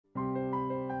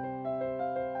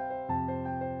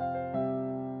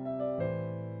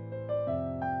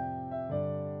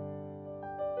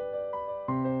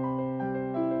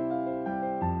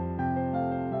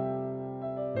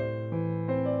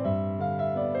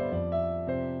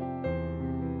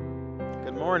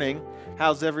morning.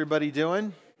 How's everybody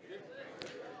doing?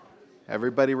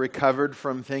 Everybody recovered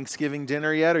from Thanksgiving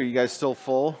dinner yet? Or are you guys still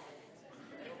full?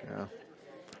 Yeah.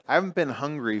 I haven't been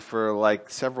hungry for like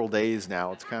several days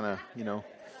now. It's kind of,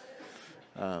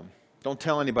 don't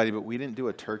tell anybody, but we didn't do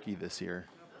a turkey this year.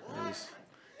 Is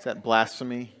that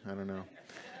blasphemy? I don't know.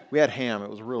 We had ham. It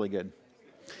was really good.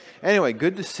 Anyway,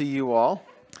 good to see you all.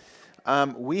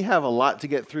 We have a lot to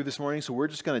get through this morning, so we're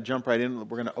just going to jump right in.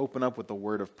 We're going to open up with the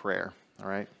word of prayer, all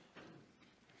right?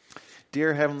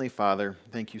 Dear Heavenly Father,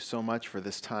 thank you so much for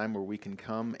this time where we can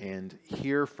come and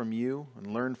hear from you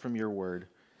and learn from your word.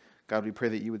 God, we pray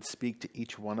that you would speak to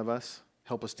each one of us.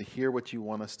 Help us to hear what you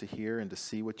want us to hear and to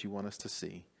see what you want us to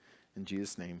see. In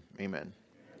Jesus' name, amen.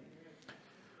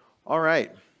 All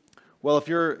right. Well, if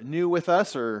you're new with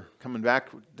us or coming back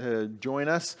to join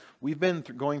us, we've been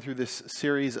going through this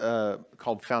series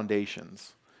called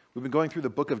Foundations. We've been going through the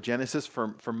book of Genesis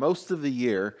for most of the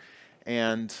year,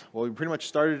 and well, we pretty much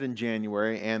started in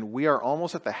January, and we are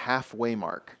almost at the halfway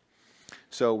mark.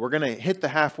 So we're going to hit the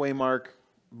halfway mark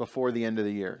before the end of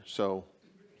the year. So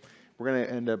we're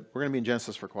going to be in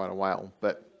Genesis for quite a while.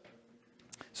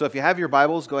 So if you have your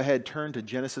Bibles, go ahead, turn to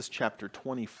Genesis chapter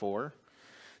 24.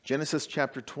 Genesis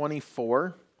chapter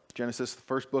 24, Genesis, the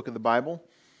first book of the Bible.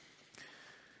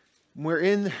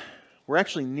 We're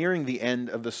actually nearing the end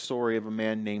of the story of a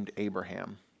man named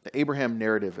Abraham. The Abraham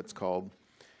narrative, it's called.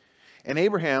 And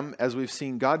Abraham, as we've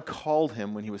seen, God called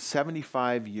him when he was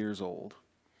 75 years old.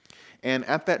 And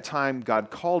at that time,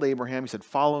 God called Abraham. He said,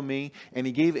 "Follow me." And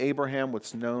he gave Abraham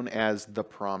what's known as the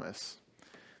promise.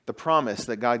 The promise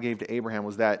that God gave to Abraham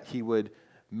was that he would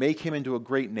make him into a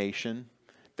great nation,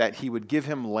 that he would give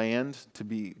him land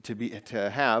to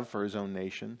have for his own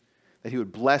nation, that he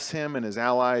would bless him and his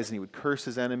allies, and he would curse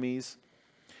his enemies.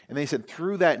 And they said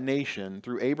through that nation,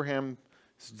 through Abraham's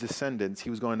descendants, he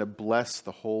was going to bless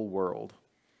the whole world.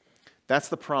 That's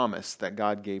the promise that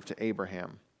God gave to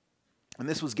Abraham. And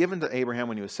this was given to Abraham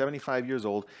when he was 75 years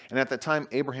old, and at that time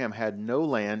Abraham had no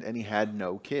land and he had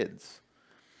no kids.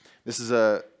 This is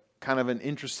a kind of an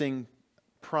interesting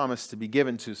promise to be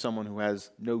given to someone who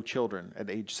has no children at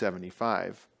age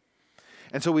 75.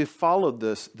 And so we've followed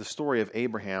the story of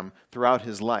Abraham throughout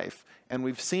his life, and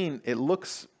we've seen it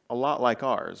looks a lot like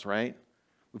ours, right?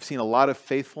 We've seen a lot of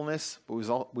faithfulness, but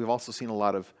we've also seen a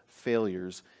lot of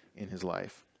failures in his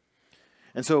life.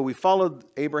 And so we followed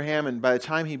Abraham, and by the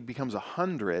time he becomes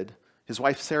 100, his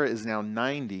wife Sarah is now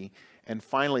 90, and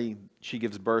finally she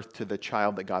gives birth to the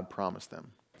child that God promised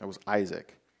them. That was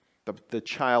Isaac, the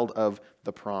child of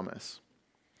the promise.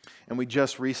 And we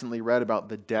just recently read about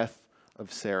the death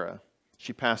of Sarah.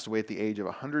 She passed away at the age of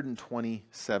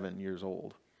 127 years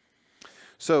old.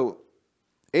 So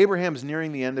Abraham's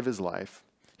nearing the end of his life.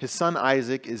 His son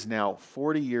Isaac is now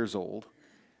 40 years old,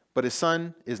 but his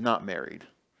son is not married.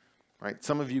 Right?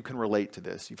 Some of you can relate to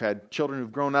this. You've had children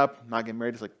who've grown up, not getting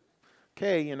married. It's like,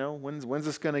 okay, when's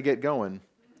this going to get going?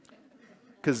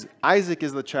 Because Isaac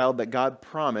is the child that God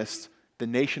promised the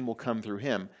nation will come through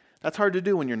him. That's hard to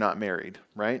do when you're not married,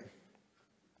 right?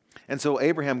 And so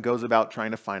Abraham goes about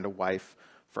trying to find a wife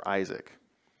for Isaac.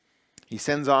 He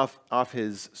sends off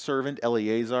his servant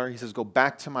Eliezer. He says, "Go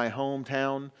back to my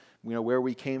hometown, where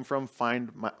we came from, find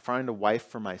a wife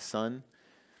for my son."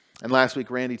 And last week,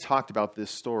 Randy talked about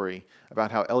this story,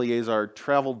 about how Eliezer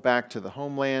traveled back to the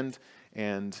homeland,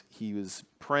 and he was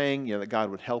praying that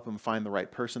God would help him find the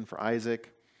right person for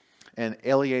Isaac. And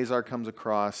Eliezer comes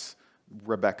across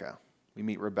Rebekah. We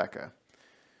meet Rebekah.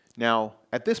 Now,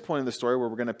 at this point in the story where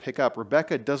we're going to pick up,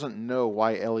 Rebekah doesn't know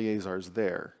why Eliezer is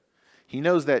there. He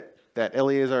knows that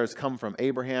Eliezer has come from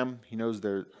Abraham. She knows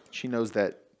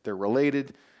that they're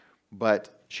related,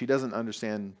 but she doesn't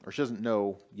understand, or she doesn't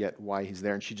know yet why he's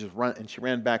there, and she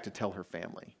ran back to tell her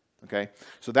family. Okay?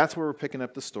 So that's where we're picking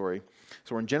up the story.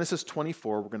 So we're in Genesis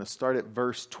 24. We're going to start at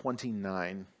verse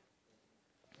 29.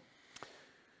 All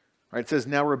right, it says,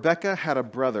 "Now Rebekah had a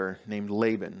brother named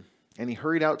Laban, and he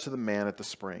hurried out to the man at the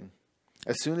spring.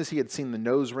 As soon as he had seen the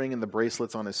nose ring and the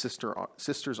bracelets on his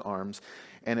sister's arms,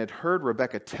 and had heard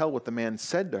Rebekah tell what the man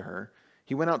said to her,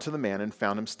 he went out to the man and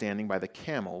found him standing by the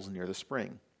camels near the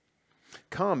spring.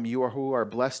 'Come, you who are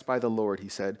blessed by the Lord,' he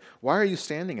said. 'Why are you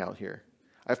standing out here?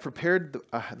 I've prepared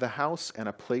the house and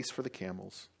a place for the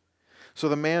camels.' So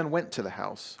the man went to the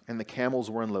house, and the camels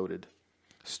were unloaded.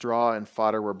 Straw and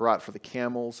fodder were brought for the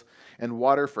camels, and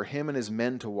water for him and his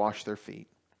men to wash their feet.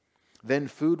 Then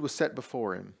food was set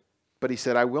before him. But he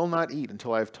said, 'I will not eat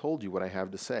until I have told you what I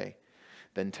have to say.'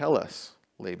 'Then tell us,'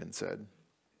 Laban said.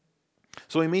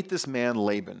 So we meet this man,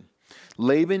 Laban.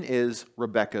 Laban is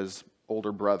Rebekah's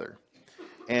older brother.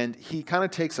 And he kind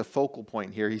of takes a focal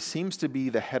point here. He seems to be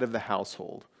the head of the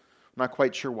household. I'm not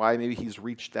quite sure why. Maybe he's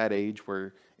reached that age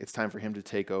where it's time for him to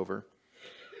take over.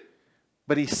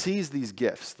 But he sees these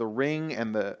gifts, the ring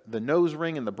and the nose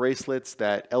ring and the bracelets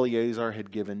that Eleazar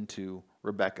had given to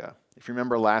Rebekah. If you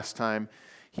remember last time,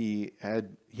 he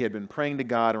had been praying to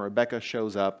God, and Rebekah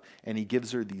shows up, and he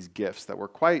gives her these gifts that were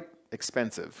quite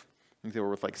expensive. I think they were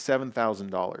worth like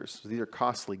 $7,000. So these are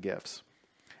costly gifts.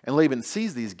 And Laban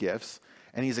sees these gifts,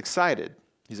 and he's excited.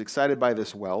 He's excited by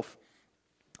this wealth,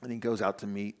 and he goes out to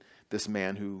meet this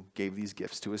man who gave these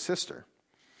gifts to his sister.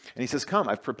 And he says, come,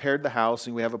 I've prepared the house,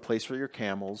 and we have a place for your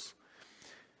camels.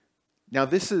 Now,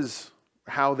 this is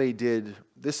how they did,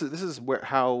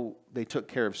 how they took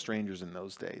care of strangers in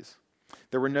those days.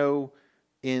 There were no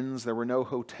inns, there were no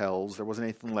hotels, there wasn't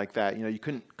anything like that. You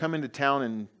couldn't come into town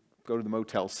and go to the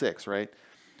Motel 6, right?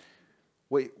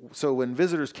 So when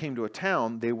visitors came to a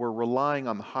town, they were relying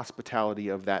on the hospitality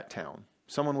of that town.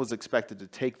 Someone was expected to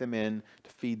take them in, to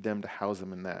feed them, to house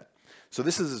them in that. So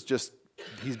this is just,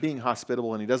 he's being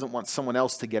hospitable, and he doesn't want someone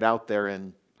else to get out there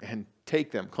and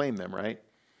take them, claim them, right?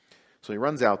 So he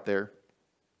runs out there,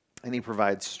 and he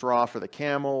provides straw for the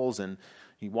camels, and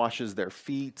he washes their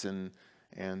feet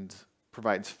and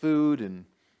provides food.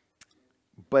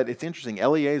 But it's interesting.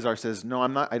 Eleazar says, no,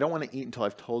 I don't want to eat until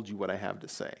I've told you what I have to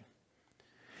say.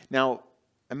 Now,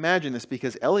 imagine this,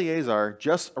 because Eleazar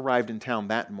just arrived in town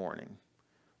that morning,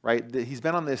 right? He's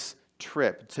been on this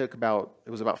trip. It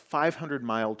was about a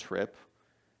 500-mile trip.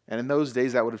 And in those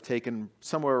days, that would have taken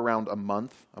somewhere around a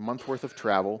month worth of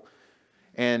travel.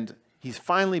 And he's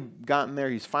finally gotten there.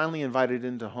 He's finally invited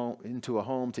into a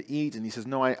home to eat. And he says,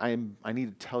 no, I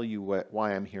need to tell you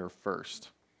why I'm here first.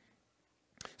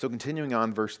 So continuing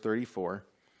on, verse 34,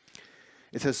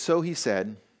 it says, so he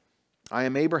said, I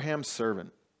am Abraham's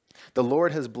servant. The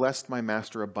Lord has blessed my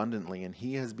master abundantly, and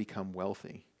he has become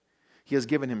wealthy. He has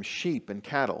given him sheep and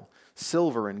cattle,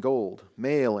 silver and gold,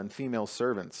 male and female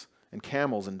servants, and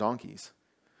camels and donkeys.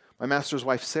 My master's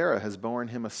wife Sarah has borne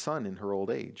him a son in her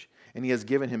old age, and he has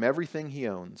given him everything he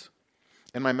owns.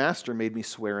 And my master made me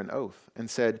swear an oath, and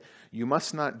said, you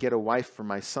must not get a wife for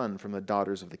my son from the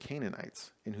daughters of the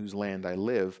Canaanites, in whose land I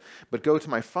live, but go to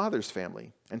my father's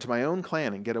family, and to my own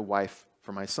clan, and get a wife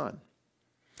for my son.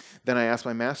 Then I asked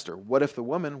my master, what if the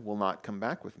woman will not come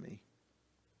back with me?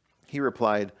 He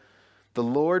replied, the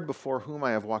Lord before whom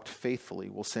I have walked faithfully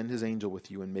will send his angel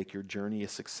with you and make your journey a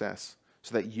success,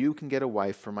 so that you can get a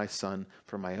wife for my son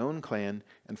from my own clan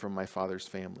and from my father's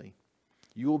family.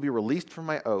 You will be released from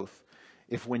my oath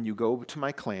if when you go to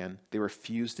my clan, they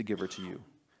refuse to give her to you.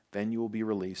 Then you will be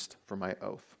released from my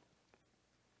oath.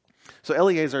 So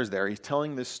Eleazar's there. He's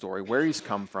telling this story, where he's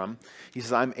come from. He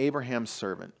says, I'm Abraham's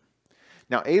servant.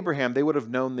 Now, Abraham, they would have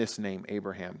known this name,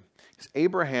 Abraham. Because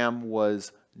Abraham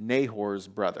was Nahor's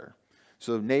brother.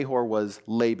 So Nahor was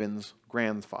Laban's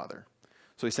grandfather.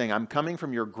 So he's saying, I'm coming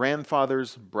from your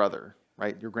grandfather's brother,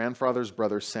 right? Your grandfather's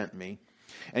brother sent me.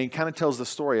 And he kind of tells the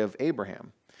story of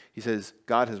Abraham. He says,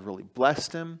 God has really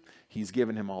blessed him. He's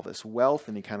given him all this wealth,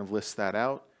 and he kind of lists that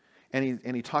out. And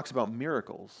he talks about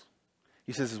miracles.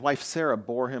 He says his wife Sarah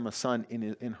bore him a son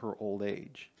in her old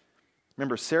age.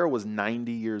 Remember, Sarah was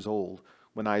 90 years old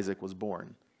when Isaac was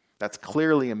born. That's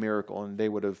clearly a miracle, and they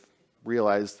would have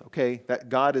realized, okay, that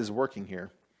God is working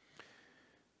here.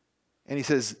 And he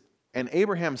says, and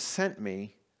Abraham sent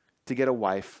me to get a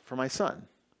wife for my son,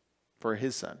 for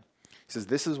his son. He says,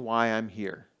 this is why I'm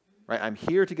here, right? I'm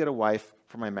here to get a wife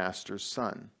for my master's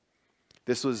son.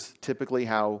 This was typically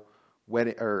how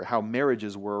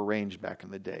marriages were arranged back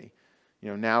in the day.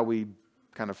 Now we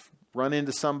kind of run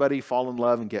into somebody, fall in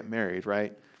love, and get married,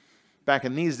 right? Back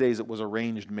in these days, it was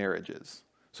arranged marriages.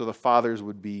 So the fathers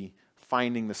would be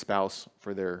finding the spouse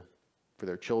for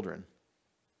their children.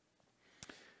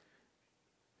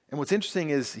 And what's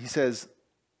interesting is, he says,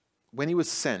 when he was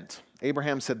sent,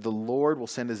 Abraham said, the Lord will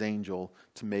send his angel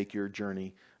to make your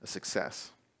journey a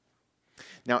success.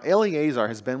 Now, Eleazar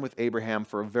has been with Abraham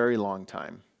for a very long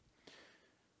time.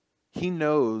 He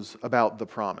knows about the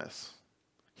promise.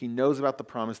 He knows about the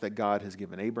promise that God has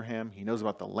given Abraham. He knows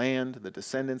about the land, the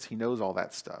descendants. He knows all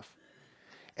that stuff.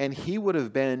 And he would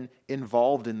have been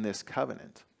involved in this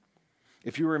covenant.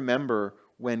 If you remember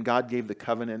when God gave the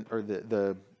covenant, or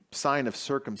the sign of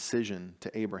circumcision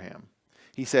to Abraham,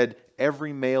 he said,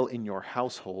 every male in your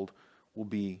household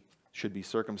should be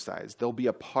circumcised. They'll be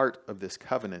a part of this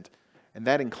covenant. And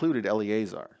that included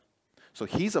Eleazar. So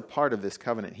he's a part of this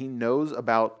covenant. He knows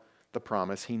about the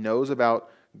promise. He knows about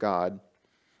God.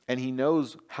 And he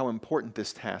knows how important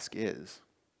this task is.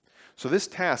 So this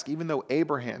task, even though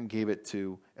Abraham gave it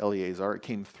to Eleazar, it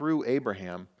came through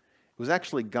Abraham, it was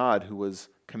actually God who was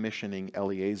commissioning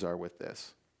Eleazar with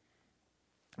this.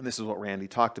 And this is what Randy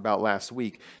talked about last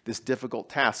week, this difficult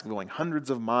task of going hundreds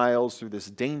of miles through this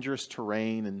dangerous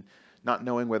terrain and not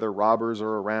knowing whether robbers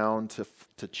are around,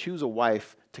 to choose a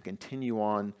wife to continue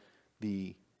on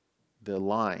the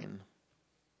line.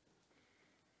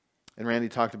 And Randy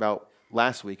talked about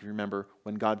last week, if you remember,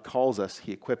 when God calls us,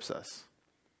 he equips us.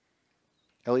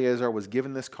 Eleazar was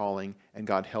given this calling, and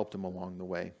God helped him along the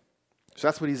way. So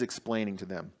that's what he's explaining to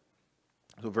them.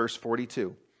 So verse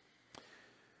 42.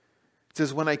 It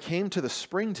says, when I came to the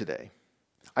spring today,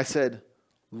 I said,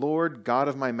 Lord, God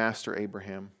of my master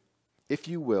Abraham, if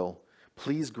you will,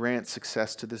 please grant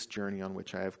success to this journey on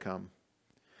which I have come.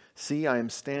 See, I am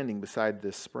standing beside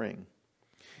this spring.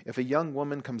 If a young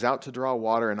woman comes out to draw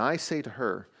water, and I say to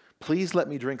her, please let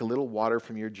me drink a little water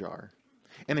from your jar.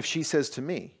 And if she says to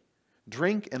me,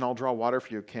 drink and I'll draw water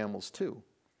for your camels too,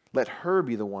 let her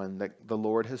be the one that the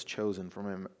Lord has chosen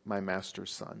for my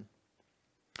master's son.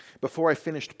 Before I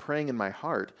finished praying in my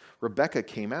heart, Rebekah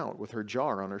came out with her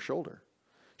jar on her shoulder.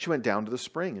 She went down to the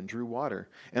spring and drew water,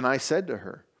 and I said to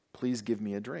her, please give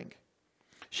me a drink.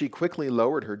 She quickly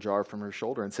lowered her jar from her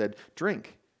shoulder and said,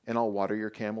 drink, and I'll water your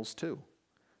camels too.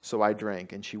 So I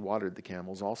drank, and she watered the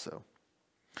camels also.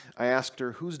 I asked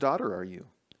her, whose daughter are you?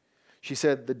 She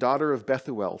said, the daughter of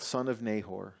Bethuel, son of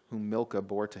Nahor, whom Milcah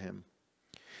bore to him.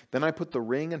 Then I put the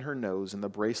ring in her nose and the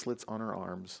bracelets on her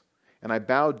arms, and I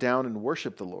bowed down and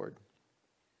worshipped the Lord.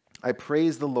 I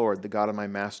praised the Lord, the God of my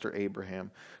master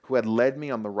Abraham, who had led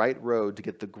me on the right road to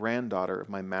get the granddaughter of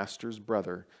my master's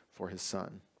brother for his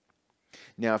son.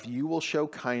 Now, if you will show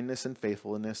kindness and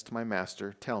faithfulness to my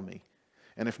master, tell me.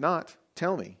 And if not,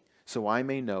 tell me, so I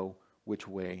may know which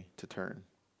way to turn.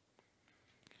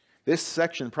 This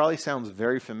section probably sounds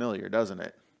very familiar, doesn't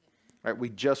it? Right, we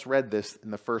just read this in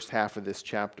the first half of this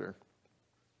chapter.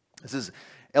 This is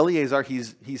Eleazar.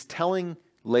 He's telling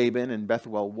Laban and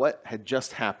Bethuel what had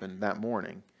just happened that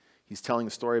morning. He's telling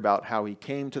the story about how he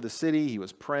came to the city. He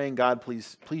was praying, God,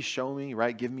 please show me,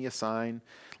 right? Give me a sign.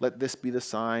 Let this be the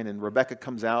sign. And Rebekah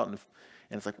comes out, and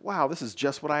it's like, wow, this is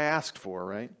just what I asked for,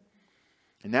 right?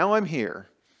 And now I'm here.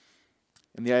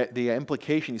 And the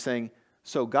implication, he's saying,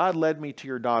 so God led me to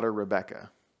your daughter Rebekah,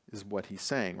 is what he's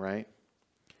saying, right?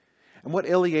 And what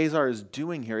Eleazar is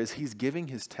doing here is he's giving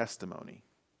his testimony.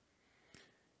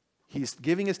 He's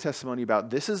giving his testimony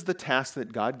about, this is the task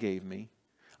that God gave me.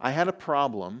 I had a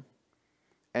problem,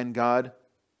 and God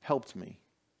helped me.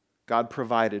 God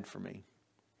provided for me.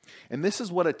 And this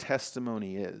is what a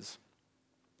testimony is.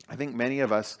 I think many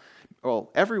of us, well,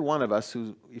 every one of us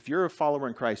who, if you're a follower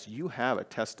in Christ, you have a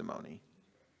testimony.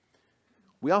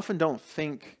 We often don't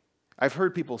think, I've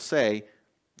heard people say,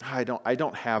 I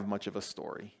don't have much of a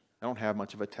story. I don't have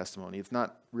much of a testimony. It's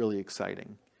not really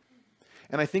exciting.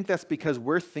 And I think that's because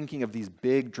we're thinking of these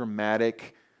big,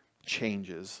 dramatic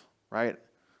changes, right?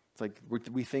 It's like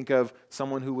we think of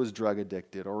someone who was drug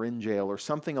addicted or in jail or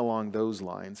something along those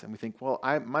lines. And we think, well,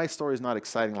 my story is not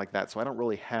exciting like that, so I don't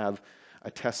really have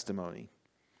a testimony.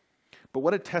 But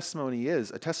what a testimony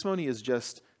is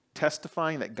just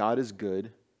testifying that God is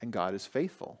good and God is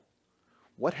faithful.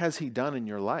 What has he done in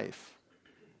your life?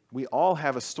 We all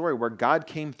have a story where God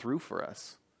came through for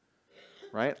us,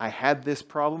 right? I had this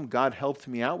problem. God helped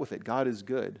me out with it. God is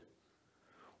good.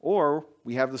 Or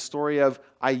we have the story of,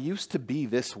 I used to be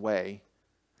this way,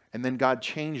 and then God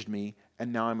changed me,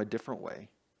 and now I'm a different way.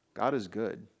 God is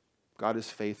good. God is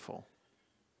faithful.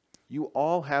 You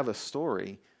all have a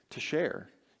story to share.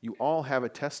 You all have a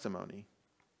testimony.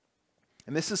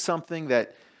 And this is something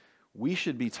that we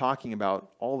should be talking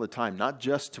about all the time, not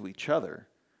just to each other,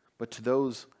 but to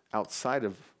those outside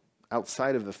of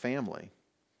the family.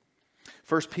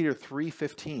 1 Peter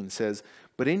 3:15 says,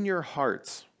 but in your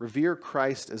hearts revere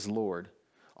Christ as Lord.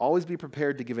 Always be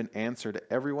prepared to give an answer to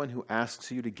everyone who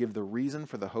asks you to give the reason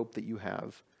for the hope that you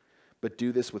have, but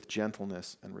do this with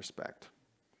gentleness and respect.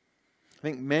 I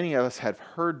think many of us have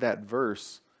heard that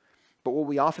verse, but what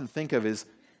we often think of is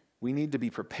we need to be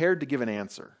prepared to give an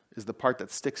answer, is the part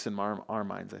that sticks in our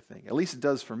minds, I think. At least it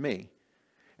does for me.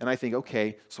 And I think,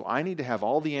 okay, so I need to have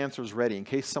all the answers ready in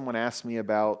case someone asks me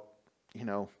about,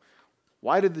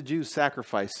 why did the Jews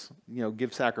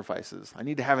give sacrifices? I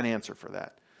need to have an answer for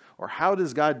that. Or how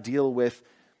does God deal with,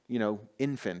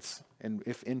 infants? And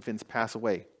if infants pass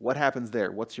away, what happens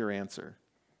there? What's your answer?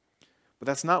 But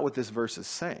that's not what this verse is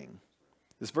saying.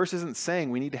 This verse isn't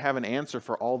saying we need to have an answer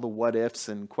for all the what ifs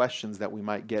and questions that we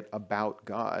might get about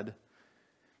God.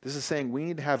 This is saying we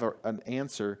need to have an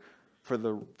answer for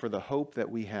the hope that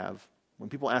we have. When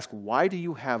people ask, why do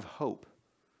you have hope?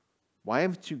 Why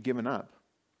haven't you given up?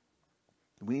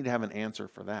 We need to have an answer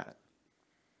for that.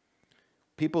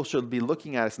 People should be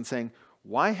looking at us and saying,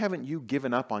 why haven't you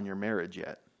given up on your marriage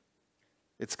yet?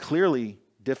 It's clearly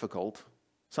difficult.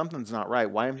 Something's not right.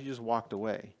 Why haven't you just walked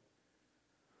away?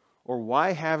 Or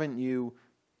why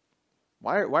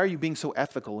are you being so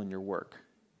ethical in your work?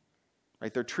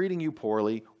 Right? They're treating you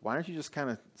poorly. Why aren't you just kind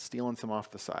of stealing some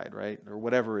off the side, right? Or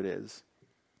whatever it is.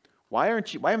 Why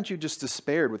haven't you just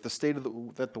despaired with the state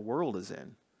that the world is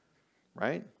in?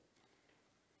 Right?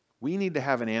 We need to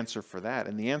have an answer for that,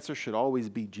 and the answer should always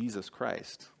be Jesus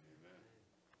Christ.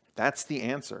 That's the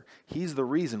answer. He's the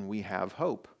reason we have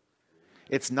hope.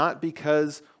 It's not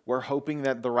because we're hoping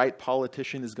that the right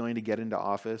politician is going to get into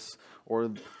office,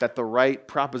 or that the right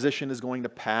proposition is going to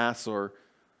pass, or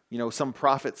some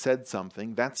prophet said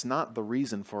something. That's not the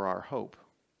reason for our hope.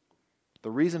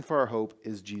 The reason for our hope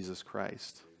is Jesus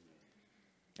Christ.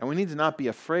 And we need to not be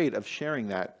afraid of sharing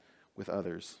that with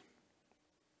others.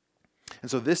 And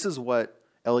so this is what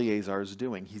Eleazar is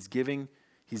doing. He's giving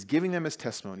them his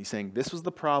testimony. He's saying, this was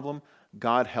the problem.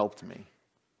 God helped me.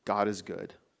 God is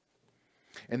good.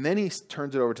 And then he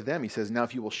turns it over to them. He says, now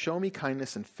if you will show me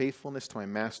kindness and faithfulness to my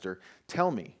master,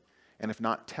 tell me. And if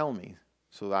not, tell me,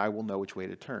 so that I will know which way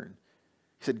to turn.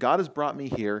 He said, God has brought me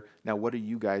here. Now what are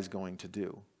you guys going to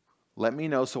do? Let me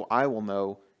know so I will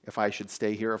know if I should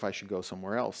stay here or if I should go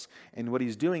somewhere else. And what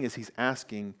he's doing is he's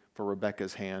asking for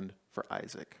Rebekah's hand for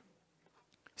Isaac.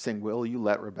 He's saying, will you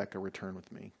let Rebekah return with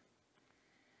me?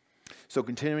 So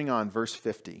continuing on, verse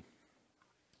 50.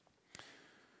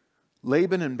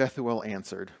 Laban and Bethuel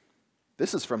answered,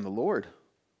 this is from the Lord.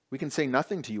 We can say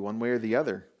nothing to you one way or the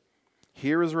other.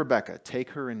 Here is Rebekah, take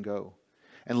her and go,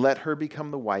 and let her become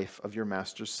the wife of your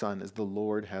master's son, as the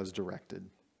Lord has directed.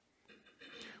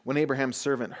 When Abraham's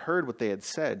servant heard what they had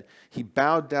said, he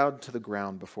bowed down to the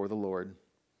ground before the Lord.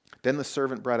 Then the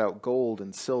servant brought out gold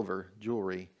and silver,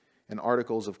 jewelry, and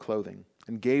articles of clothing,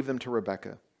 and gave them to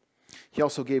Rebekah. He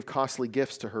also gave costly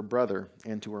gifts to her brother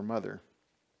and to her mother.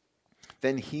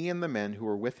 Then he and the men who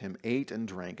were with him ate and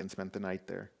drank and spent the night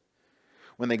there.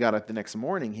 When they got up the next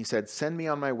morning, he said, send me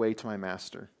on my way to my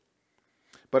master.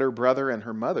 But her brother and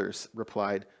her mothers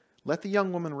replied, let the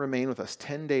young woman remain with us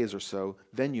 10 days or so,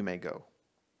 then you may go.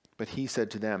 But he said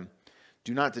to them,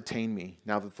 do not detain me,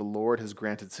 now that the Lord has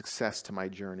granted success to my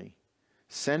journey.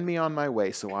 Send me on my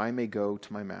way so I may go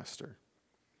to my master.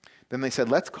 Then they said,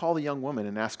 let's call the young woman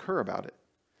and ask her about it.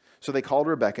 So they called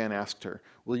Rebekah and asked her,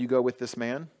 will you go with this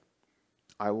man?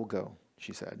 I will go,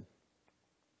 she said.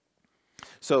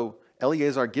 So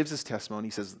Eleazar gives his testimony.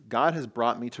 He says, God has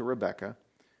brought me to Rebekah.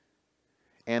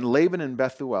 And Laban and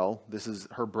Bethuel, this is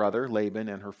her brother Laban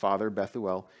and her father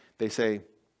Bethuel, they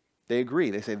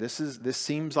agree. They say, this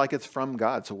seems like it's from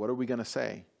God, so what are we going to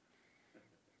say?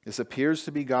 This appears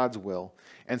to be God's will.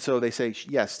 And so they say,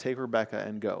 yes, take Rebekah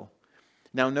and go.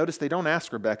 Now notice they don't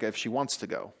ask Rebekah if she wants to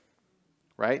go,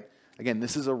 right? Again,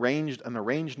 this is an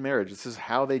arranged marriage. This is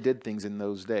how they did things in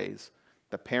those days.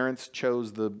 The parents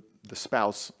chose the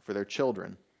spouse for their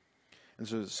children.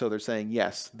 And so they're saying,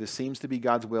 yes, this seems to be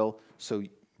God's will, so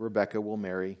Rebekah will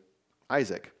marry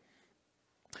Isaac.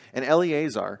 And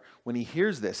Eleazar, when he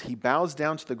hears this, he bows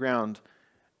down to the ground,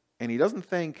 and he doesn't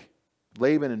thank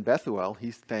Laban and Bethuel,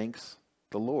 he thanks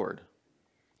the Lord.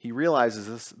 He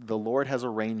realizes the Lord has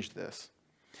arranged this.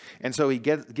 And so he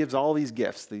gives all these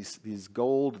gifts, these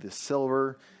gold, this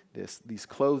silver, these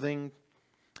clothing.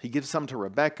 He gives some to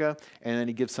Rebekah, and then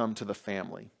he gives some to the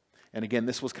family. And again,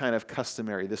 this was kind of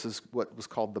customary. This is what was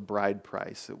called the bride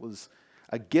price. It was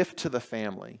a gift to the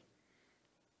family.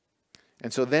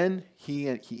 And so then he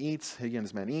and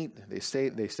his men eat. They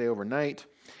stay overnight.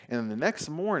 And then the next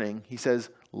morning, he says,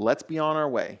 let's be on our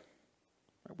way.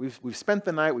 We've spent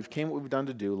the night. We've came what we've done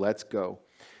to do. Let's go.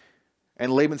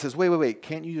 And Laban says, wait.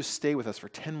 Can't you just stay with us for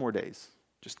 10 more days?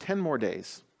 Just 10 more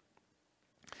days.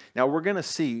 Now we're going to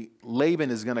see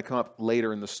Laban is going to come up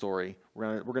later in the story.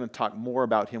 We're going to talk more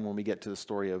about him when we get to the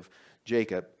story of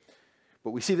Jacob.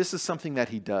 But we see this is something that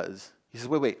he does. He says,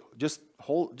 wait, just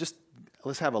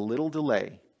let's have a little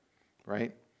delay,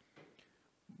 right?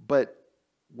 But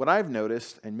what I've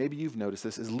noticed, and maybe you've noticed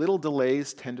this, is little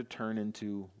delays tend to turn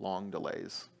into long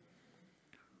delays,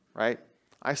 right?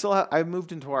 We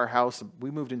moved into our house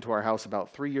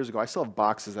about 3 years ago. I still have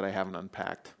boxes that I haven't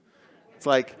unpacked. It's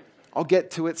like, I'll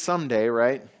get to it someday,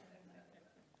 right?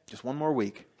 Just one more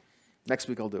week. Next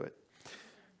week I'll do it.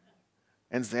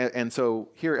 And so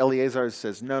here Eleazar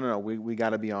says, no, we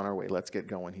got to be on our way. Let's get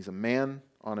going. He's a man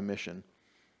on a mission.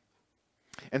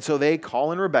 And so they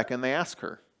call in Rebekah and they ask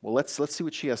her, well, let's see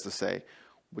what she has to say.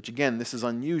 Which again, this is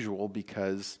unusual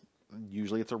because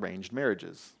usually it's arranged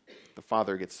marriages. The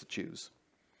father gets to choose.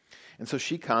 And so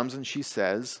she comes and she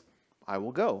says, I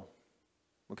will go.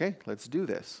 Okay, let's do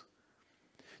this.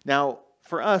 Now,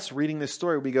 for us reading this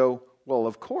story, we go, well,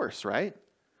 of course, right?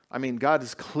 I mean, God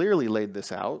has clearly laid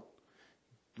this out.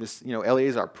 This,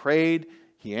 Eleazar prayed,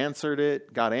 he answered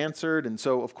it, God answered, and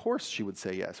so of course she would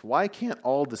say yes. Why can't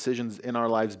all decisions in our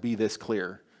lives be this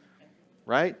clear?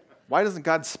 Right? Why doesn't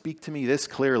God speak to me this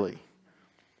clearly?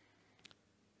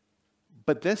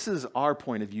 But this is our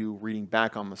point of view reading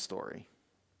back on the story.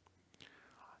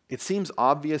 It seems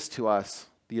obvious to us,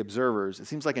 the observers, it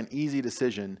seems like an easy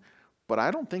decision, but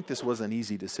I don't think this was an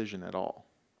easy decision at all.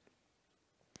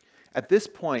 At this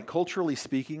point, culturally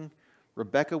speaking,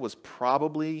 Rebekah was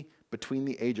probably between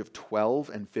the age of 12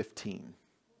 and 15.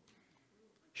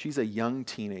 She's a young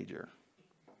teenager.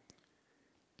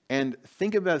 And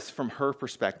think of this from her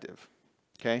perspective,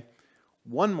 okay?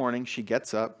 One morning, she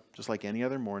gets up, just like any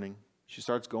other morning. She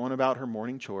starts going about her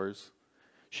morning chores.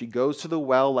 She goes to the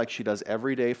well like she does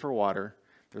every day for water.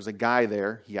 There's a guy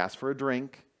there. He asks for a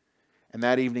drink. And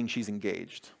that evening, she's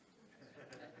engaged.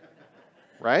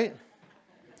 Right?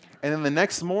 And then the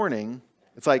next morning,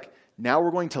 it's like, now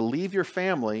we're going to leave your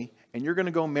family, and you're going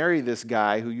to go marry this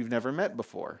guy who you've never met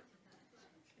before.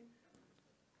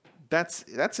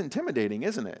 That's intimidating,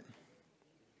 isn't it?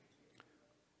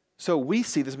 So we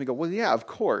see this and we go, well, yeah, of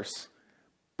course.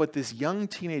 But this young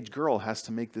teenage girl has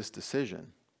to make this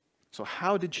decision. So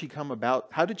how did she come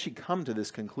to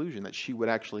this conclusion that she would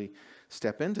actually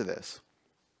step into this?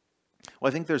 Well,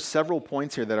 I think there's several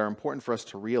points here that are important for us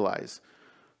to realize.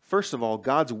 First of all,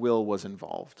 God's will was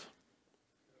involved,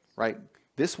 right?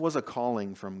 This was a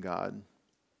calling from God.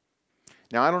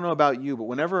 Now, I don't know about you, but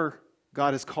whenever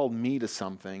God has called me to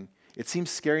something, it seems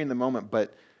scary in the moment,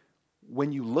 but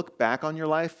when you look back on your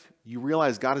life, you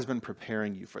realize God has been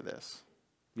preparing you for this.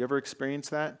 You ever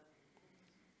experienced that?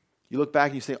 You look back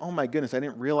and you say, oh my goodness, I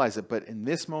didn't realize it, but in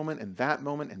this moment, and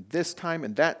this time,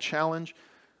 and that challenge,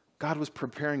 God was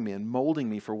preparing me and molding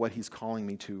me for what he's calling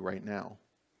me to right now.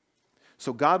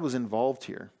 So God was involved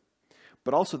here.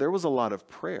 But also there was a lot of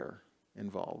prayer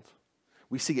involved.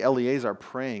 We see Eleazar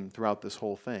praying throughout this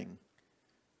whole thing.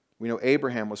 We know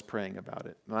Abraham was praying about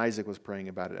it, and Isaac was praying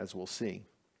about it, as we'll see.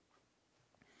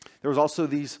 There was also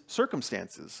these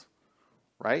circumstances,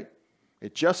 right?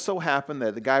 It just so happened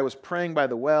that the guy was praying by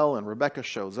the well, and Rebekah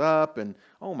shows up, and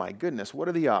oh my goodness, what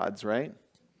are the odds, right?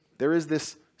 There is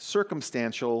this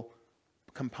circumstantial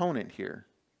component here.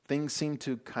 Things seem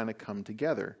to kind of come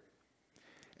together.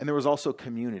 And there was also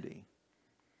community.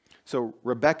 So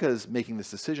Rebekah is making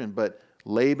this decision, but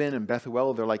Laban and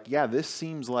Bethuel, they're like, yeah, this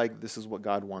seems like this is what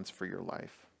God wants for your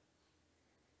life.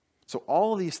 So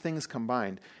all of these things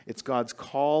combined, it's God's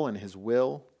call and his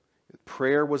will.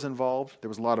 Prayer was involved. There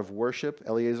was a lot of worship.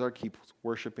 Eleazar keeps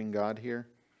worshiping God here.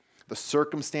 The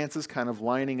circumstances kind of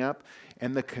lining up,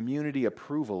 and the community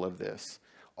approval of this.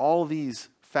 All these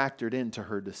factored into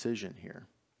her decision here.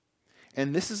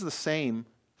 And this is the same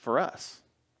for us.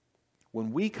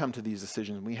 When we come to these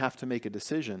decisions, we have to make a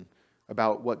decision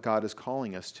about what God is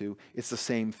calling us to. It's the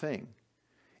same thing.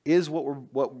 Is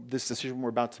what this decision we're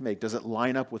about to make, does it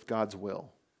line up with God's will?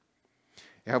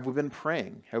 Have we been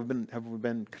praying? Have we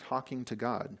been talking to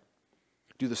God?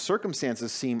 Do the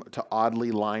circumstances seem to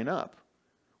oddly line up?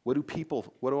 What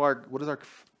does our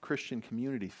Christian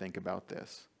community think about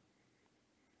this?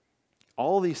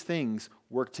 All these things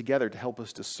work together to help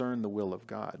us discern the will of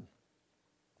God.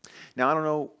 Now, I don't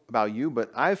know about you, but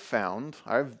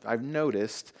I've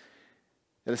noticed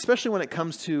that especially when it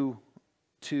comes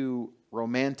to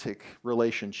romantic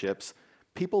relationships,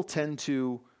 people tend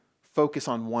to focus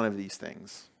on one of these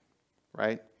things,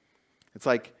 right? It's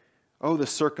like, oh, the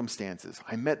circumstances.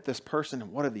 I met this person,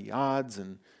 and what are the odds?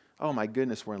 And oh my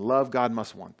goodness, we're in love. God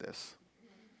must want this.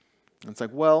 And it's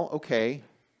like, well, okay,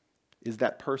 is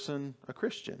that person a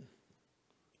Christian?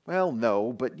 Well,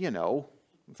 no, but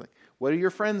it's like, what do your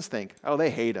friends think? Oh, they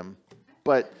hate him.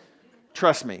 But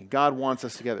trust me, God wants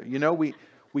us together.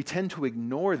 We tend to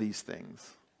ignore these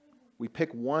things. We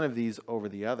pick one of these over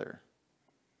the other.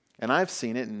 And I've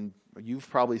seen it, and you've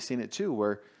probably seen it too,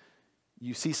 where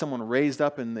you see someone raised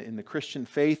up in the Christian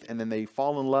faith, and then they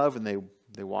fall in love and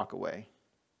they walk away.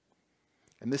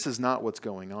 And this is not what's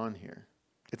going on here.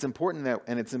 It's important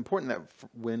that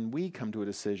when we come to a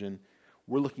decision,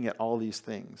 we're looking at all these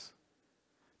things.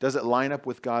 Does it line up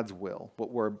with God's will,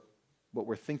 what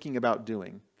we're thinking about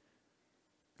doing?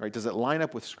 Right? Does it line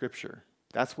up with Scripture?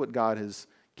 That's what God has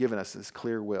given us, His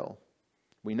clear will.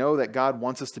 We know that God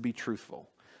wants us to be truthful.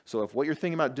 So if what you're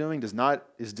thinking about doing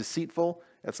is deceitful,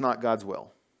 that's not God's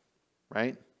will.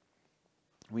 Right?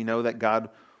 We know that God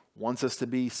wants us to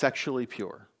be sexually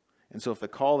pure. And so if the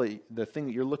thing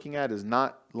that you're looking at is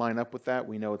not line up with that,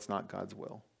 we know it's not God's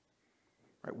will.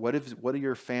 Right? What do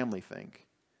your family think?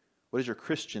 What does your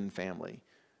Christian family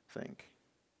think?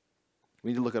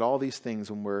 We need to look at all these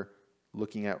things when we're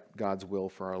looking at God's will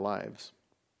for our lives.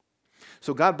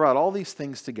 So God brought all these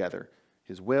things together,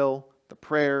 his will, the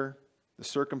prayer, the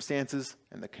circumstances,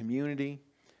 and the community.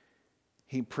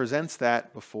 He presents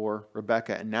that before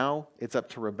Rebekah, and now it's up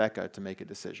to Rebekah to make a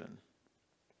decision.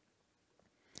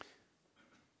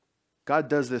 God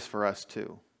does this for us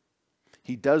too.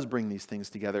 He does bring these things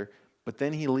together, but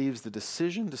then he leaves the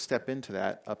decision to step into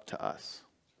that up to us.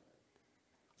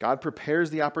 God prepares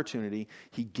the opportunity,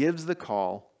 he gives the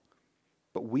call,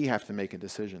 but we have to make a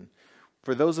decision.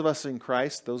 For those of us in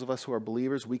Christ, those of us who are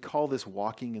believers, we call this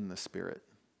walking in the Spirit.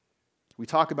 We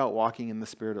talk about walking in the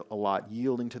Spirit a lot,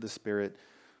 yielding to the Spirit,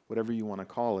 whatever you want to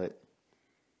call it.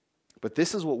 But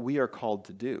this is what we are called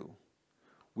to do.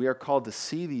 We are called to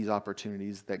see these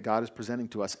opportunities that God is presenting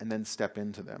to us and then step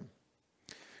into them.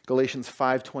 Galatians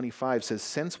 5:25 says,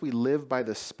 "Since we live by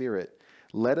the Spirit,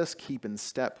 let us keep in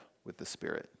step with the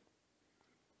Spirit."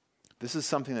 This is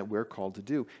something that we're called to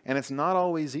do, and it's not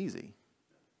always easy,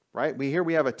 right? We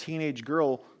have a teenage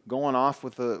girl going off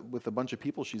with a bunch of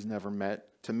people she's never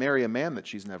met to marry a man that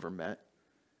she's never met.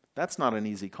 That's not an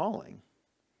easy calling.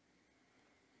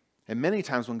 And many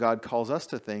times when God calls us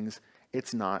to things,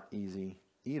 it's not easy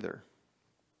either.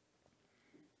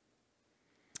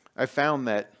 I found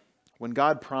that when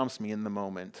God prompts me in the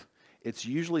moment, it's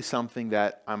usually something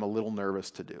that I'm a little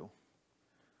nervous to do.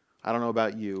 I don't know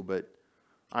about you, but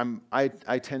I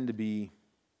don't tend to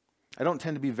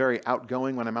be very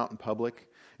outgoing when I'm out in public.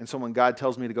 And so when God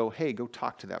tells me to go, hey, go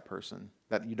talk to that person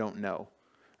that you don't know,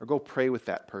 or go pray with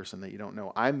that person that you don't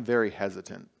know, I'm very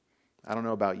hesitant. I don't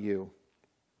know about you.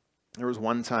 There was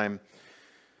one time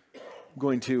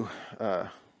we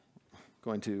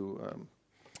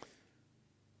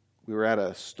were at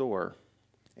a store,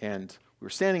 and we were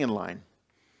standing in line,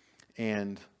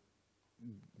 and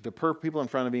the people in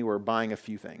front of me were buying a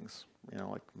few things,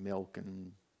 like milk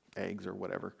and eggs or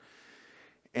whatever.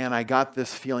 And I got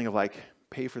this feeling of like,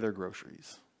 pay for their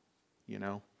groceries,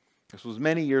 This was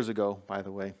many years ago, by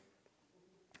the way.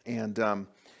 And I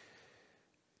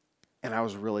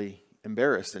was really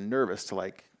embarrassed and nervous to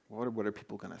like, what are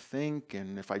people going to think?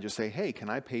 And if I just say, hey, can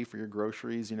I pay for your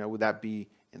groceries? Would that be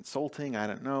insulting? I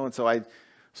don't know. And so I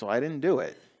didn't do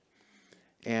it.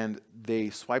 And they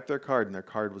swiped their card, and their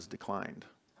card was declined.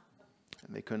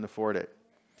 And they couldn't afford it.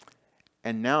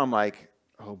 And now I'm like,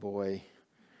 oh boy.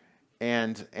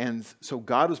 And so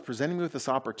God was presenting me with this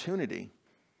opportunity.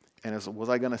 And was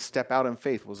I going to step out in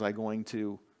faith? Was I going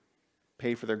to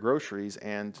pay for their groceries?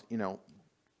 And,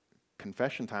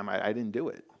 confession time, I didn't do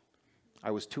it.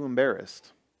 I was too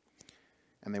embarrassed.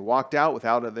 And they walked out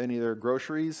without any of their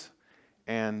groceries.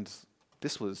 And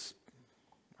this was,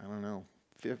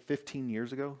 15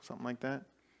 years ago, something like that.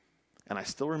 And I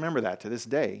still remember that to this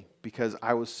day because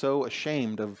I was so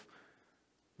ashamed of,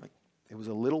 it was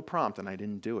a little prompt and I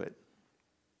didn't do it.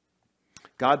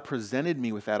 God presented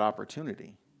me with that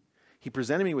opportunity. He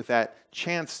presented me with that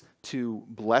chance to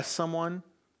bless someone,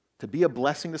 to be a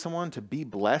blessing to someone, to be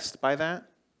blessed by that.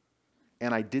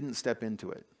 And I didn't step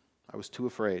into it. I was too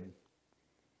afraid.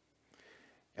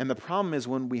 And the problem is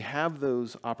when we have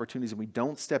those opportunities and we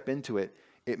don't step into it,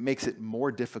 it makes it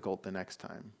more difficult the next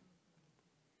time.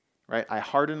 Right? I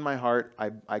harden my heart.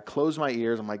 I close my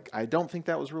ears. I'm like, I don't think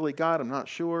that was really God. I'm not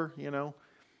sure,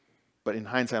 But in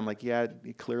hindsight, I'm like, yeah,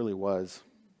 it clearly was.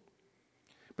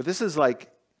 But this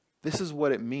is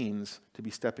what it means to be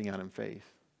stepping out in faith.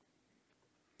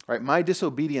 Right? My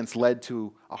disobedience led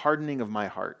to a hardening of my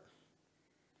heart.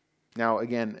 Now,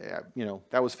 again,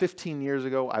 that was 15 years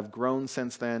ago. I've grown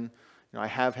since then. I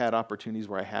have had opportunities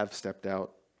where I have stepped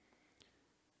out.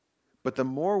 But the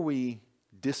more we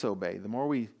disobey, the more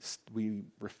we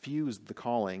refuse the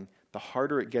calling, the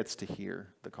harder it gets to hear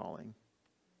the calling.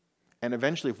 And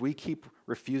eventually, if we keep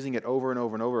refusing it over and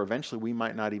over and over, eventually we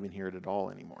might not even hear it at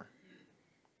all anymore.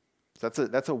 So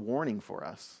that's a warning for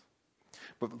us.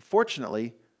 But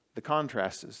fortunately, the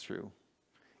contrast is true.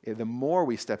 The more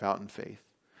we step out in faith,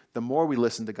 the more we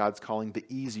listen to God's calling, the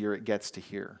easier it gets to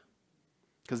hear.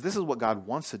 Because this is what God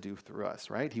wants to do through us,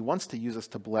 right? He wants to use us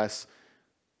to bless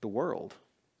the world.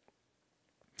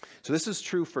 So this is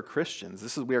true for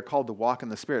Christians. We are called to walk in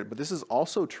the Spirit, but this is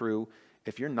also true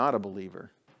if you're not a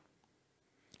believer.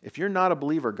 If you're not a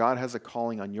believer, God has a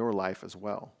calling on your life as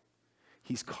well.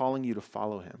 He's calling you to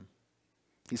follow him.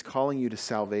 He's calling you to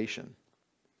salvation.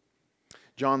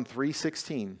 John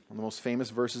 3:16, one of the most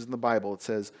famous verses in the Bible, it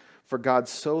says, "For God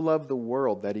so loved the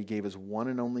world that he gave his one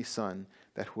and only Son,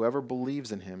 that whoever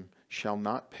believes in him shall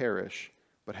not perish,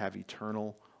 but have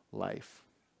eternal life."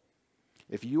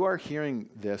 If you are hearing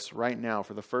this right now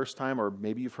for the first time, or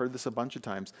maybe you've heard this a bunch of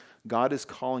times, God is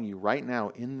calling you right now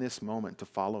in this moment to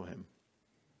follow him.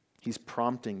 He's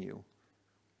prompting you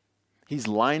He's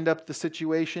lined up the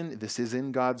situation. This is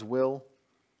in God's will.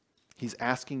 He's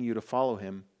asking you to follow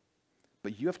him,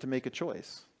 but you have to make a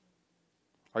choice.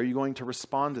 Are you going to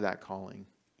respond to that calling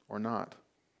or not?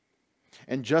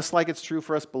 And just like it's true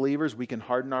for us believers, we can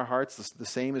harden our hearts. The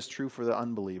same is true for the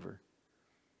unbeliever.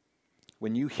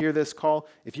 When you hear this call,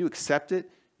 if you accept it,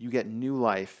 you get new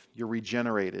life. You're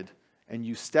regenerated. And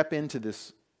you step into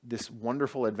this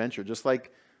wonderful adventure, just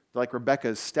like Rebekah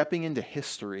is stepping into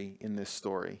history in this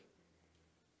story.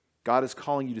 God is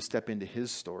calling you to step into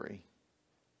his story.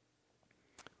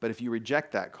 But if you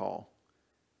reject that call,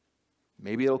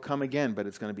 maybe it'll come again, but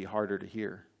it's going to be harder to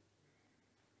hear.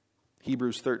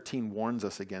 Hebrews 13 warns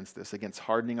us against this, against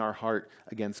hardening our heart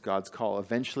against God's call.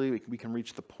 Eventually, we can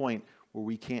reach the point where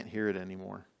we can't hear it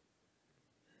anymore.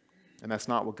 And that's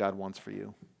not what God wants for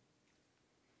you.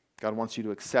 God wants you to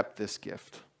accept this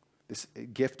gift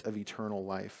of eternal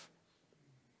life.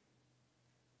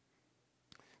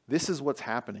 This is what's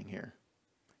happening here.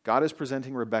 God is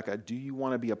presenting Rebekah, do you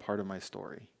want to be a part of my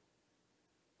story?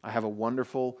 I have a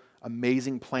wonderful,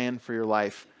 amazing plan for your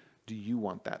life. Do you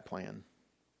want that plan?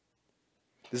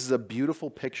 This is a beautiful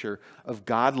picture of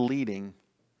God leading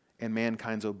and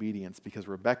mankind's obedience, because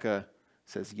Rebekah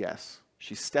says yes.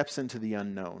 She steps into the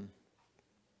unknown.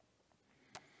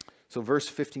 So verse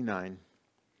 59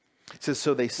 says,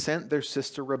 so they sent their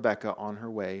sister Rebekah on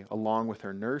her way, along with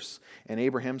her nurse and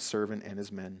Abraham's servant and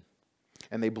his men.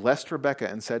 And they blessed Rebekah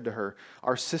and said to her,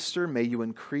 our sister, may you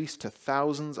increase to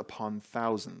thousands upon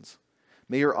thousands.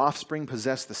 May your offspring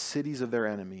possess the cities of their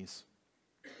enemies.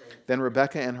 Then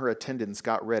Rebekah and her attendants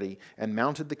got ready and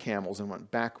mounted the camels and went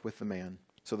back with the man.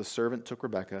 So the servant took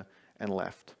Rebekah and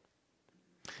left.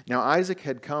 Now Isaac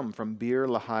had come from Beer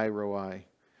Lahai Roi,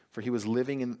 for he was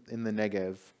living in the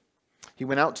Negev. He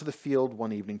went out to the field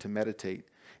one evening to meditate,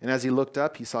 and as he looked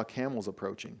up, he saw camels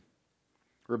approaching.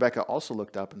 Rebekah also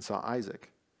looked up and saw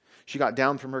Isaac. She got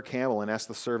down from her camel and asked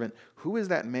the servant, who is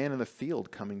that man in the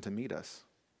field coming to meet us?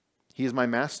 He is my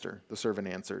master, the servant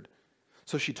answered.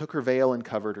 So she took her veil and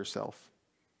covered herself.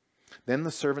 Then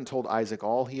the servant told Isaac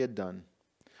all he had done.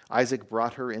 Isaac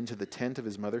brought her into the tent of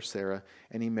his mother Sarah,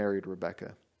 and he married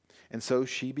Rebekah. And so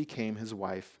she became his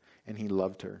wife, and he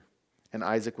loved her. And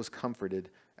Isaac was comforted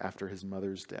after his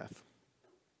mother's death.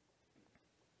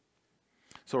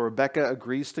 So Rebekah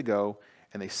agrees to go,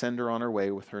 and they send her on her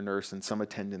way with her nurse and some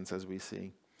attendants, as we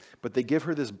see. But they give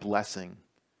her this blessing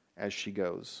as she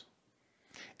goes.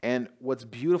 And what's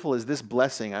beautiful is this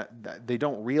blessing, they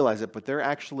don't realize it, but they're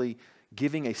actually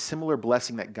giving a similar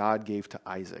blessing that God gave to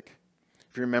Isaac.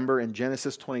 If you remember in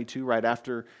Genesis 22, right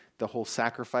after the whole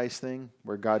sacrifice thing,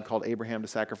 where God called Abraham to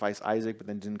sacrifice Isaac, but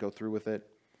then didn't go through with it,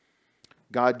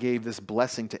 God gave this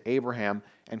blessing to Abraham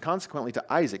and consequently to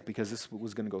Isaac, because this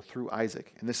was going to go through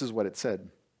Isaac. And this is what it said.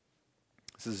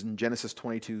 This is in Genesis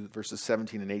 22, verses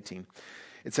 17 and 18.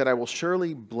 It said, I will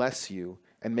surely bless you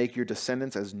and make your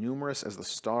descendants as numerous as the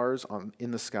stars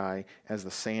in the sky, as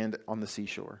the sand on the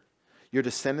seashore. Your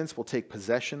descendants will take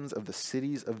possessions of the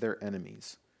cities of their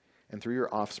enemies, and through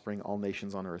your offspring all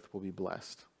nations on earth will be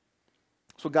blessed.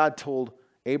 So God told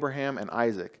Abraham and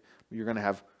Isaac, you're going to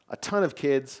have a ton of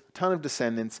kids, a ton of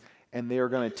descendants, and they are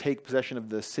going to take possession of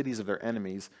the cities of their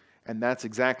enemies. And that's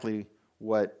exactly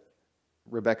what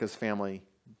Rebekah's family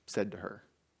said to her.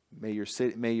 May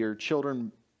your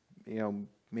children,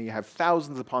 may you have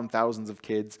thousands upon thousands of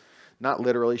kids. Not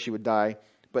literally, she would die,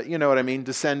 but you know what I mean,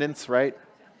 descendants, right?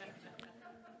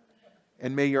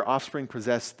 And may your offspring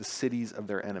possess the cities of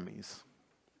their enemies.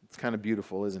 It's kind of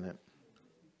beautiful, isn't it?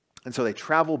 And so they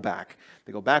travel back.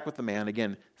 They go back with the man.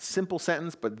 Again, simple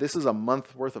sentence, but this is a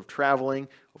month worth of traveling,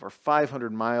 over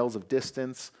 500 miles of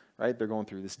distance, right? They're going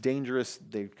through this dangerous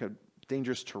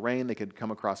terrain. They could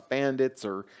come across bandits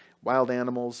or wild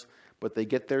animals, but they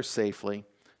get there safely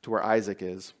to where Isaac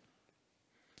is.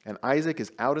 And Isaac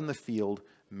is out in the field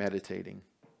meditating.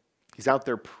 He's out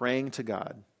there praying to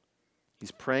God.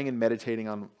 He's praying and meditating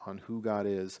on who God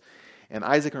is. And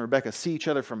Isaac and Rebekah see each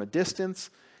other from a distance,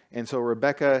 and so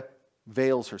Rebekah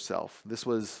veils herself. This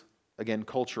was, again,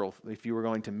 cultural. If you were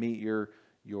going to meet your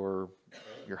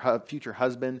future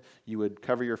husband, you would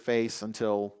cover your face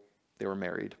until they were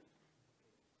married.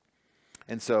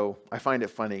 And so I find it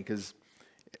funny because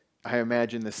I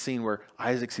imagine this scene where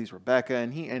Isaac sees Rebekah,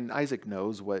 and Isaac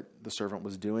knows what the servant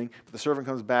was doing. But the servant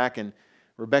comes back, and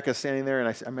Rebekah's standing there, and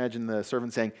I imagine the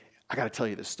servant saying, I got to tell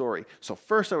you this story. So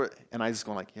first, and Isaac's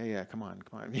going like, yeah, come on.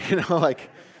 Like,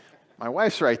 my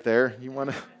wife's right there. You want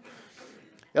to?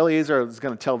 Eliezer is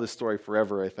going to tell this story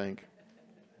forever, I think.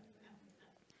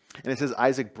 And it says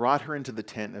Isaac brought her into the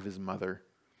tent of his mother,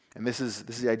 and this is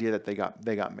the idea that they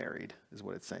got married, is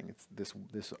what it's saying. It's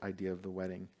this idea of the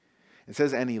wedding. It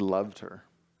says, and he loved her.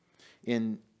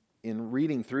 In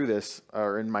reading through this,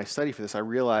 or in my study for this,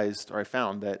 I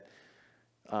found that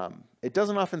it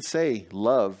doesn't often say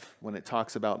love when it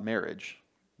talks about marriage.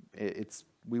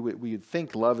 We would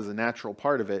think love is a natural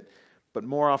part of it, but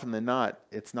more often than not,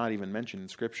 it's not even mentioned in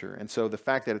Scripture. And so the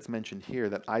fact that it's mentioned here,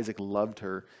 that Isaac loved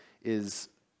her, is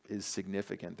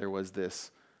significant. There was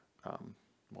this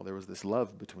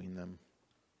love between them.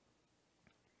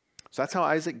 So that's how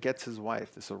Isaac gets his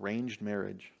wife, this arranged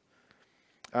marriage.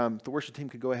 The worship team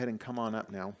could go ahead and come on up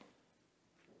now.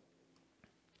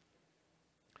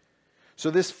 So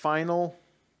this final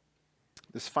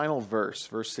verse,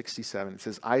 verse 67, it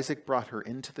says, Isaac brought her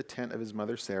into the tent of his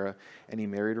mother Sarah, and he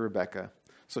married Rebekah.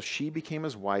 So she became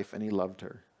his wife, and he loved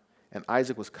her. And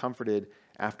Isaac was comforted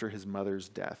after his mother's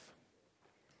death.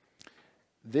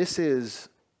 This is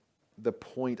the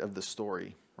point of the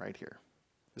story right here.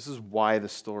 This is why the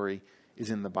story is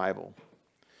in the Bible.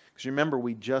 Because remember,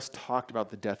 we just talked about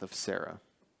the death of Sarah.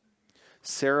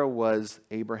 Sarah was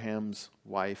Abraham's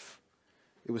wife.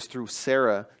 It was through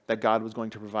Sarah that God was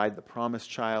going to provide the promised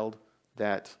child,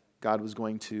 that God was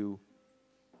going to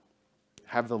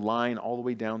have the line all the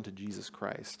way down to Jesus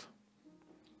Christ.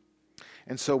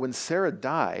 And so when Sarah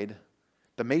died,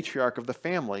 the matriarch of the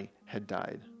family had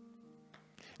died.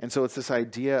 And so it's this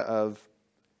idea of,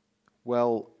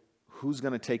 well, who's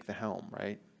going to take the helm,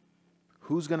 right?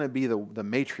 Who's going to be the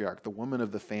matriarch, the woman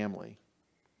of the family?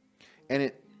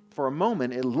 And for a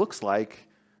moment, it looks like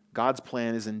God's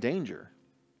plan is in danger.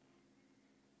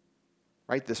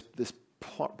 Right? This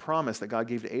promise that God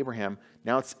gave to Abraham,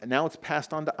 now it's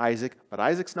passed on to Isaac, but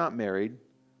Isaac's not married.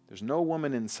 There's no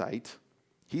woman in sight.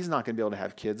 He's not going to be able to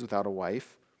have kids without a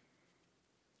wife.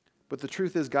 But the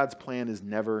truth is, God's plan is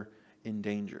never in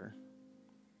danger.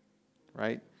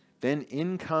 Right? Then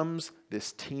in comes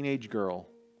this teenage girl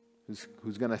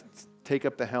who's going to take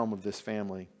up the helm of this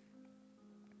family.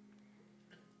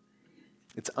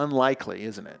 It's unlikely,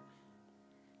 isn't it?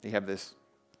 They have this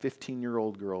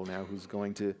 15-year-old girl now who's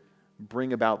going to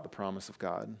bring about the promise of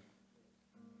God.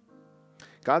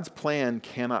 God's plan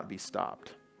cannot be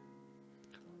stopped.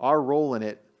 Our role in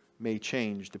it may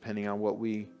change depending on what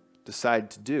we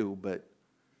decide to do, but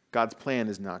God's plan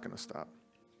is not going to stop.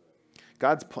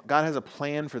 God has a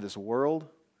plan for this world.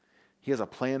 He has a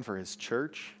plan for his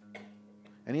church.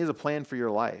 And he has a plan for your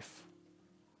life.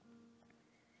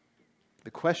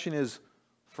 The question is,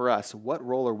 for us, what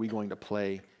role are we going to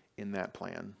play in that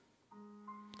plan?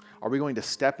 Are we going to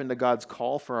step into God's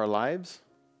call for our lives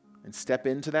and step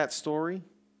into that story?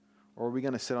 Or are we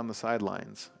going to sit on the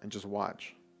sidelines and just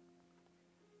watch?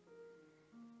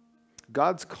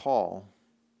 God's call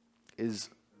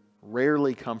is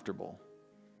rarely comfortable.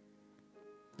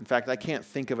 In fact, I can't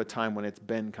think of a time when it's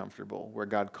been comfortable, where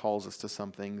God calls us to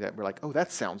something that we're like, oh,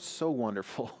 that sounds so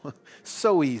wonderful,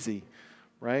 so easy,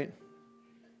 right?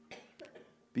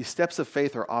 These steps of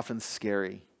faith are often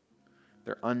scary.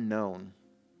 They're unknown.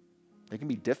 They can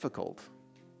be difficult.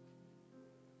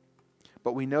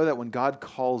 But we know that when God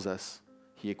calls us,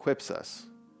 he equips us.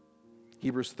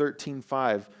 Hebrews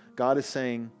 13:5, God is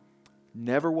saying,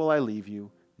 never will I leave you,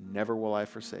 never will I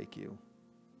forsake you.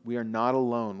 We are not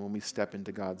alone when we step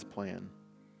into God's plan.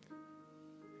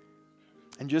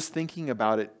 And just thinking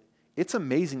about it, it's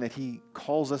amazing that he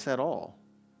calls us at all.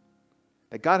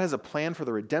 That God has a plan for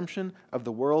the redemption of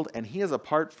the world, and he has a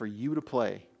part for you to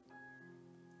play.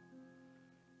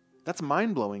 That's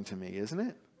mind-blowing to me, isn't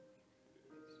it?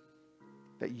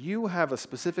 That you have a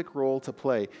specific role to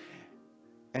play,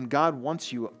 and God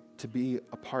wants you to be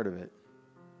a part of it.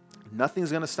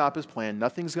 Nothing's going to stop his plan.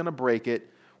 Nothing's going to break it.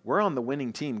 We're on the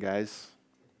winning team, guys.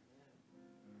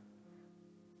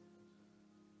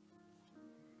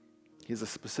 He has a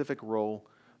specific role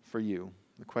for you.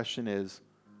 The question is,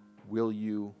 will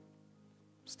you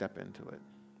step into it?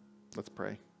 Let's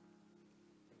pray.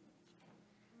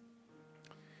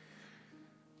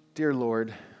 Dear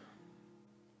Lord,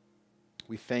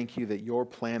 we thank you that your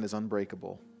plan is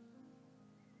unbreakable.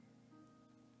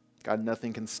 God,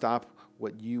 nothing can stop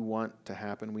what you want to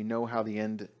happen. We know how the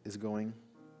end is going.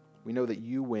 We know that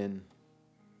you win.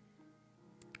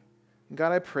 And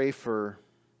God, I pray for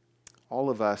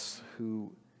all of us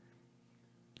who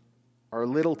are a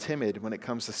little timid when it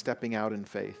comes to stepping out in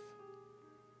faith,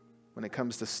 when it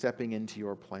comes to stepping into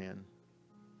your plan.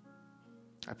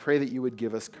 I pray that you would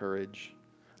give us courage.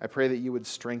 I pray that you would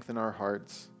strengthen our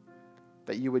hearts,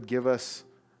 that you would give us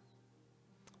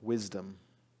wisdom,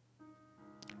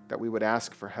 that we would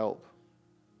ask for help,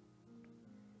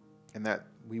 and that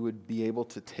we would be able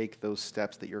to take those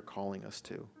steps that you're calling us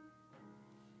to.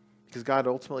 Because God,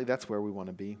 ultimately, that's where we want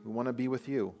to be. We want to be with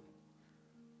you.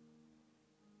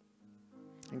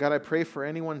 And God, I pray for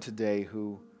anyone today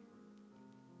who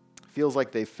feels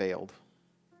like they've failed,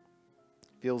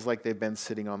 feels like they've been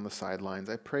sitting on the sidelines.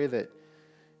 I pray that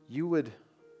you would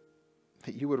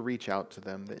reach out to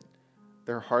them, that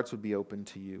their hearts would be open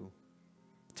to you,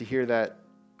 to hear that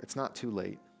it's not too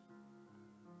late,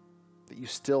 that you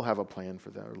still have a plan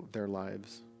for their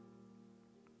lives.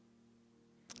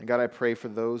 And God, I pray for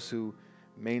those who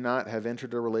may not have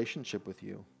entered a relationship with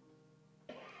you.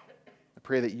 I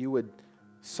pray that you would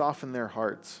soften their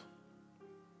hearts.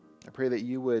 I pray that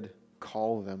you would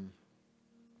call them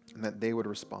and that they would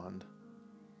respond.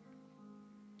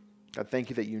 God, thank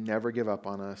you that you never give up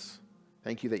on us.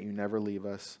 Thank you that you never leave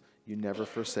us. You never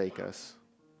forsake us.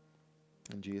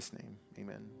 In Jesus' name,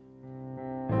 amen.